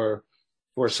for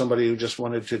somebody who just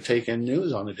wanted to take in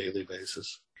news on a daily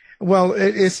basis. Well,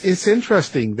 it's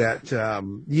interesting that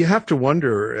you have to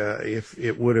wonder if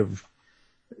it would have,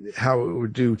 how it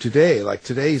would do today. Like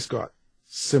today's got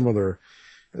similar.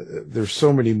 There's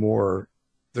so much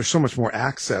more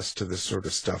access to this sort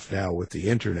of stuff now with the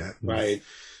internet, and right?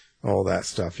 All that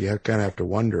stuff. You kind of have to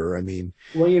wonder.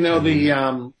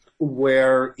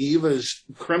 Where Eva's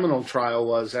criminal trial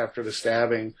was after the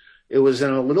stabbing, it was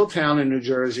in a little town in New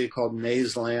Jersey called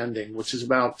Mays Landing, which is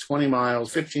about 20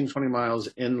 miles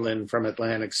inland from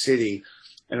Atlantic City.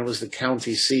 And it was the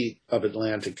county seat of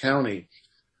Atlantic County.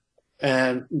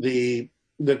 And the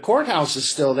courthouse is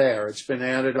still there. It's been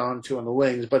added on to in the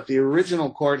wings, but the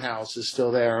original courthouse is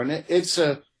still there. And it's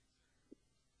a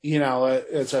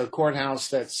courthouse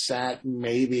that sat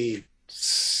maybe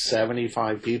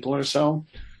 75 people or so,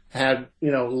 had,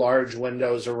 large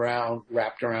windows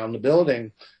wrapped around the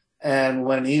building. And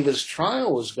when Eva's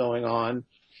trial was going on,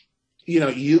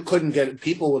 you couldn't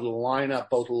people would line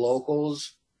up, both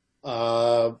locals,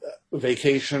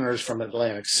 vacationers from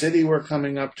Atlantic City were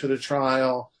coming up to the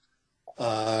trial.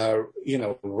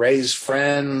 Ray's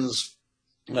friends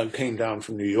came down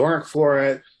from New York for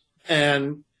it.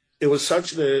 And it was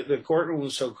the courtroom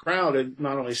was so crowded,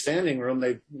 not only standing room,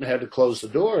 they had to close the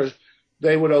doors.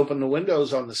 They would open the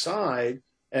windows on the side,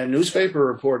 and newspaper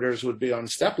reporters would be on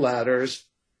stepladders,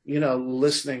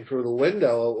 listening through the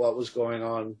window at what was going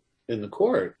on in the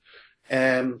court.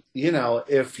 And,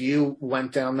 if you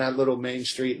went down that little main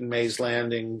street in Mays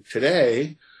Landing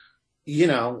today,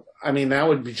 I mean, that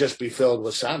would just be filled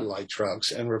with satellite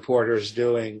trucks and reporters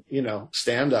doing,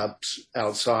 stand-ups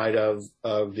outside of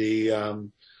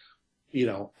the,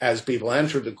 as people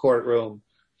entered the courtroom.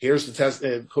 Here's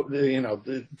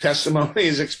the testimony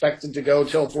is expected to go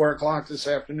till 4:00 this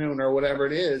afternoon or whatever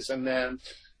it is. And then,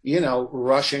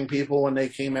 rushing people when they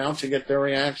came out to get their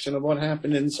reaction of what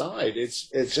happened inside.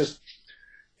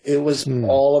 It was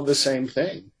all of the same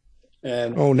thing.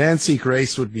 And Nancy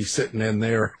Grace would be sitting in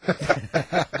there.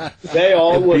 They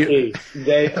all would be.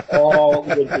 They all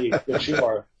would be, for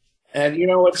sure. And,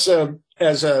 it's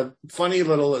as a funny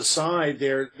little aside,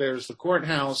 there's the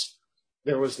courthouse.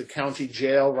 There was the county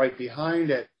jail right behind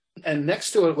it. And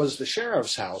next to it was the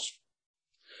sheriff's house.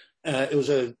 It was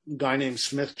a guy named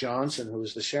Smith Johnson, who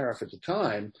was the sheriff at the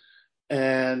time.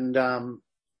 And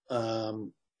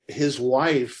his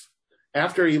wife,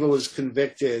 after Eva was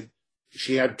convicted,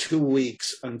 she had 2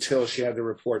 weeks until she had to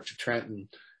report to Trenton.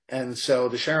 And so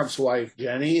the sheriff's wife,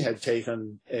 Jenny, had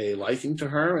taken a liking to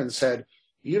her and said,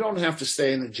 you don't have to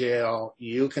stay in the jail.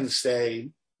 You can stay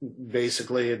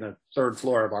basically in the third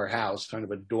floor of our house, kind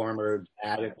of a dormer,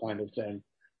 attic kind of thing.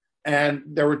 And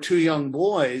there were 2 young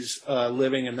boys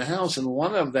living in the house. And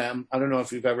one of them, I don't know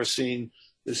if you've ever seen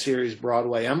the series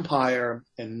Broadway Empire,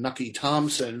 and Nucky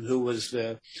Thompson, who was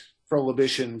the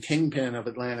Prohibition kingpin of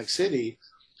Atlantic City.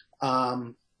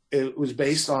 It was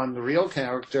based on the real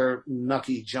character,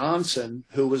 Nucky Johnson,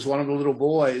 who was one of the little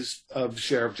boys of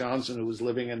Sheriff Johnson who was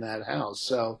living in that house.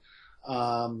 So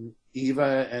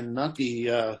Eva and Nucky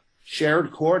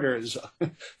shared quarters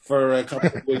for a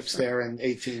couple of weeks there in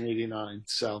 1889.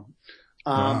 So,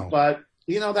 Wow. But,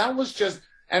 that was just,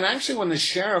 and actually when the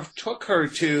sheriff took her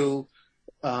to,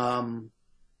 had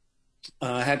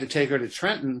to take her to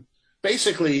Trenton,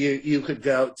 basically you could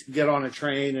get on a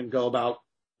train and go about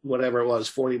whatever it was,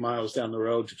 40 miles down the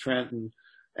road to Trenton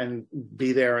and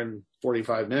be there in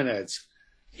 45 minutes.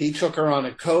 He took her on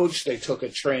a coach. They took a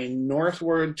train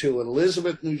northward to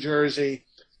Elizabeth, New Jersey,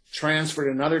 transferred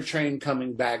another train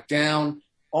coming back down,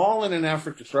 all in an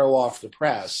effort to throw off the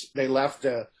press. They left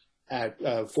at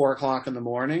 4:00 in the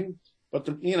morning, but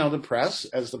the press,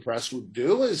 as the press would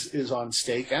do, is on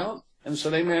stakeout. And so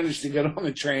they managed to get on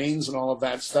the trains and all of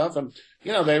that stuff. And,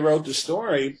 they wrote the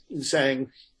story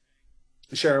saying,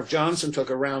 Sheriff Johnson took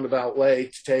a roundabout way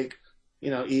to take,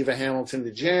 Eva Hamilton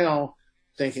to jail,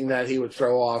 thinking that he would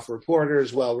throw off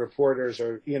reporters. Well, reporters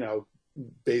are,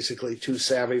 basically too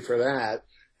savvy for that,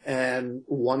 and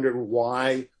wondered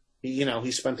why,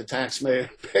 he spent the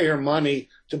taxpayer money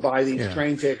to buy these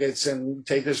train tickets and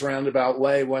take this roundabout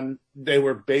way when they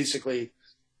were basically,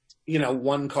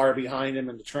 one car behind him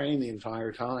in the train the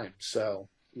entire time. So,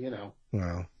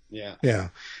 Wow. Yeah.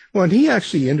 Yeah. Well, and he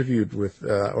actually interviewed with,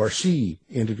 or she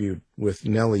interviewed with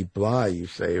Nellie Bly, you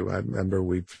say. I remember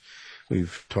we've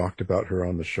talked about her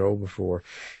on the show before.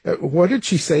 What did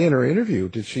she say in her interview?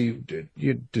 Did she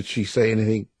say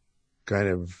anything kind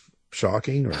of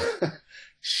shocking? Or?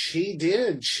 She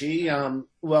did. She,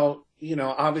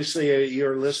 obviously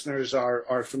your listeners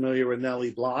are familiar with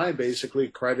Nellie Bly, basically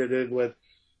credited with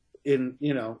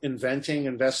inventing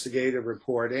investigative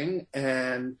reporting.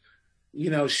 And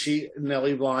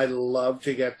Nellie Bly loved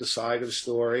to get the side of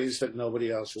stories that nobody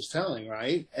else was telling,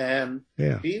 right? And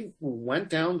she went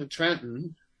down to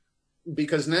Trenton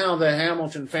because now the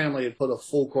Hamilton family had put a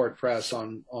full court press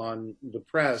on the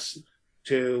press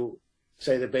to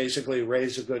say that basically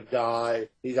Ray's a good guy.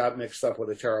 He got mixed up with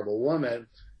a terrible woman.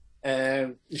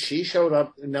 And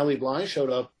Nellie Bly showed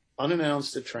up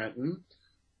unannounced at Trenton,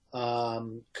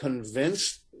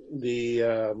 convinced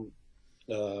the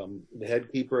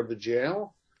head keeper of the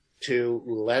jail to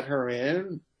let her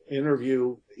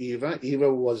interview Eva.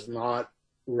 Eva was not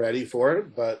ready for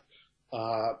it, but,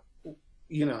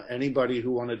 anybody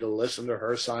who wanted to listen to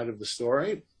her side of the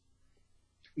story,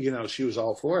 she was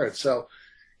all for it. So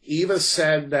Eva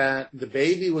said that the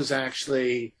baby was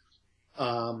actually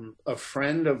a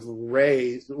friend of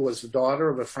Ray's, was the daughter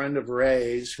of a friend of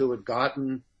Ray's who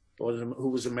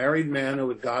was a married man who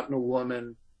had gotten a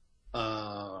woman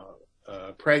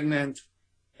pregnant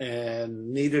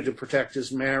and needed to protect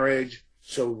his marriage.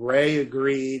 So Ray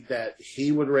agreed that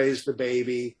he would raise the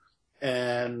baby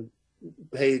and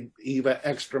paid Eva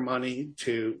extra money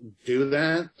to do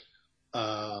that.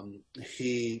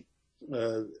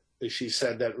 She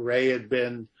said that Ray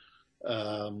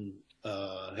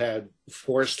had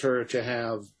forced her to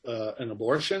have an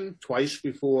abortion twice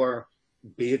before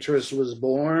Beatrice was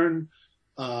born.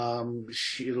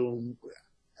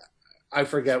 I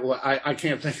forget what, I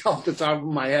can't think off the top of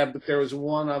my head, but there was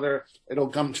one other, it'll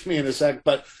come to me in a sec,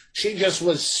 but she just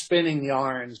was spinning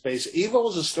yarns, basically. Eva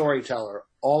was a storyteller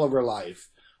all of her life.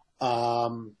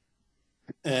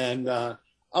 And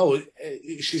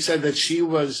she said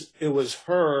that it was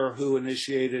her who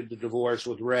initiated the divorce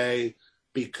with Ray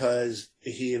because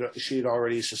she'd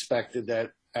already suspected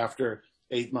that after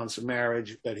 8 months of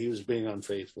marriage that he was being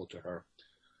unfaithful to her.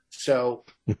 So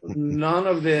none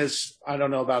of this, I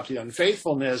don't know about the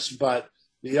unfaithfulness, but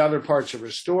the other parts of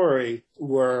her story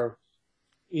were,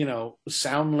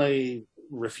 soundly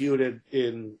refuted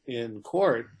in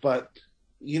court. But,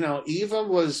 Eva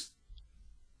was,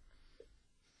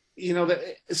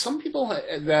 some people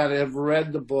that have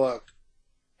read the book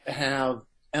have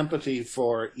empathy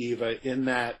for Eva in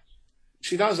that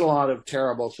she does a lot of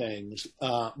terrible things.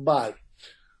 But,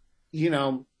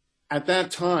 at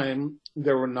that time,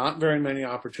 there were not very many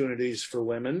opportunities for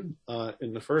women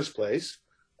in the first place,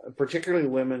 particularly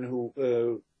women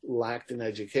who lacked an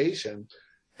education.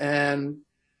 And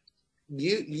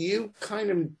you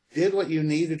kind of did what you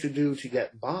needed to do to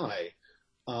get by.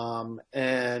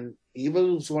 And Eva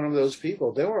was one of those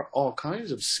people. There were all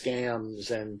kinds of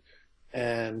scams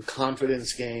and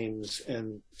confidence games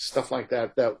and stuff like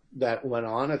that went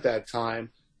on at that time.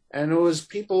 And it was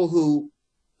people who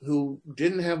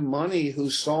didn't have money, who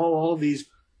saw all these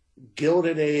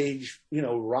Gilded Age,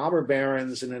 robber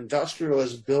barons and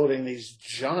industrialists building these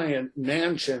giant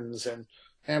mansions and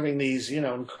having these,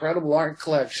 incredible art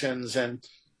collections. And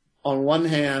on one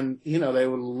hand, they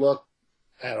would look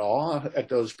at awe at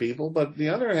those people, but the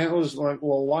other hand was like,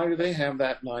 well, why do they have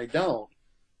that and I don't?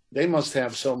 They must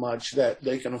have so much that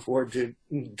they can afford to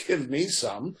give me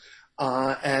some.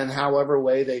 And however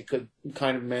way they could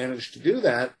kind of manage to do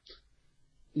that,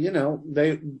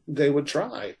 they would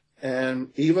try. And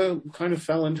Eva kind of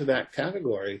fell into that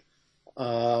category.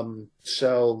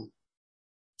 So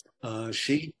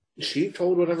she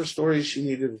told whatever stories she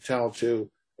needed to tell to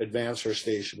advance her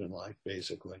station in life,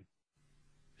 basically.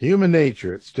 Human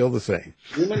nature, it's still the same.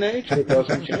 Human nature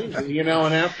doesn't change. And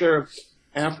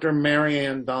after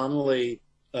Marianne Donnelly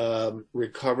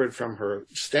recovered from her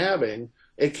stabbing,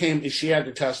 she had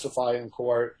to testify in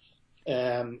court,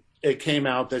 and it came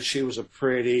out that she was a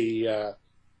pretty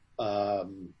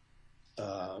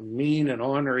mean and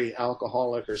ornery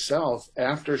alcoholic herself.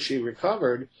 After she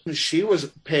recovered, she was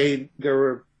paid.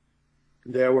 There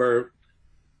were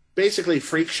basically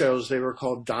freak shows. They were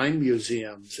called dime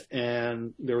museums,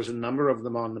 and there was a number of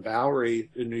them on the Bowery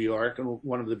in New York, and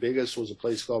one of the biggest was a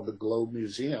place called the Globe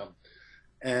Museum.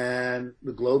 And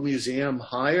the Globe Museum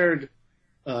hired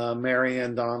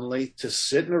Marianne Donnelly to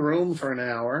sit in a room for an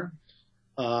hour,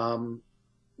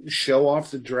 show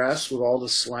off the dress with all the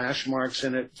slash marks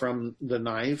in it from the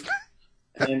knife,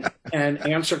 and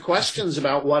answer questions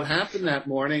about what happened that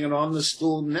morning. And on the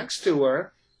stool next to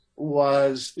her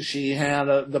she had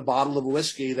the bottle of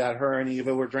whiskey that her and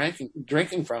Eva were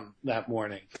drinking from that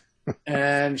morning.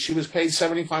 And she was paid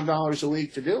 $75 a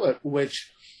week to do it,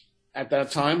 which at that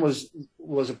time was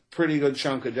a pretty good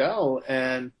chunk of dough.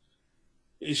 And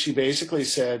she basically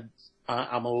said,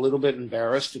 I'm a little bit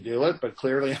embarrassed to do it, but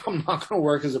clearly I'm not going to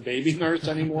work as a baby nurse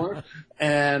anymore.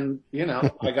 And,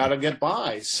 I got to get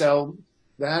by. So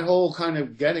that whole kind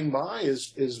of getting by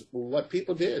is what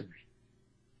people did.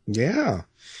 Yeah.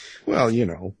 Well,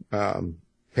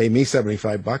 pay me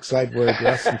 $75, I'd wear a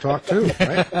dress and talk too,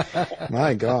 right?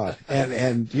 My God.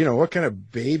 And what kind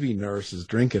of baby nurse is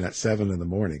drinking at 7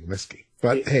 a.m. whiskey?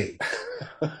 But hey,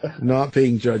 not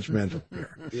being judgmental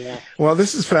here. Yeah. Well,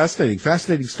 this is fascinating.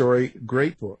 Fascinating story.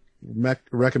 Great book.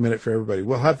 Recommend it for everybody.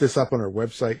 We'll have this up on our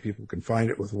website. People can find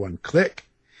it with one click.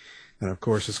 And of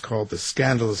course, it's called The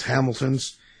Scandalous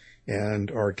Hamiltons.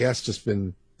 And our guest has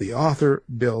been the author,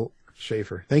 Bill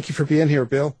Shaffer. Thank you for being here,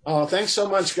 Bill. Oh, thanks so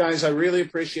much, guys. I really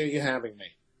appreciate you having me.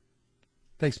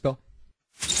 Thanks, Bill.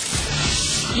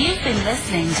 You've been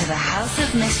listening to the House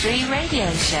of Mystery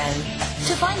radio show.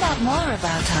 To find out more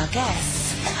about our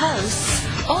guests, hosts,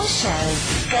 or shows,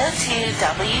 go to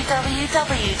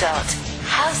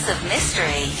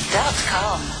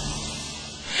www.houseofmystery.com.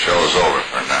 Show's over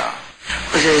for now.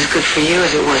 Was it as good for you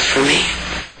as it was for me?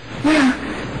 Yeah.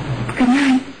 Good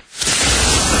night.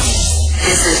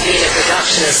 This has been a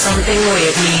production of Something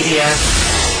Weird Media.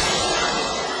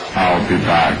 I'll be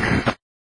back.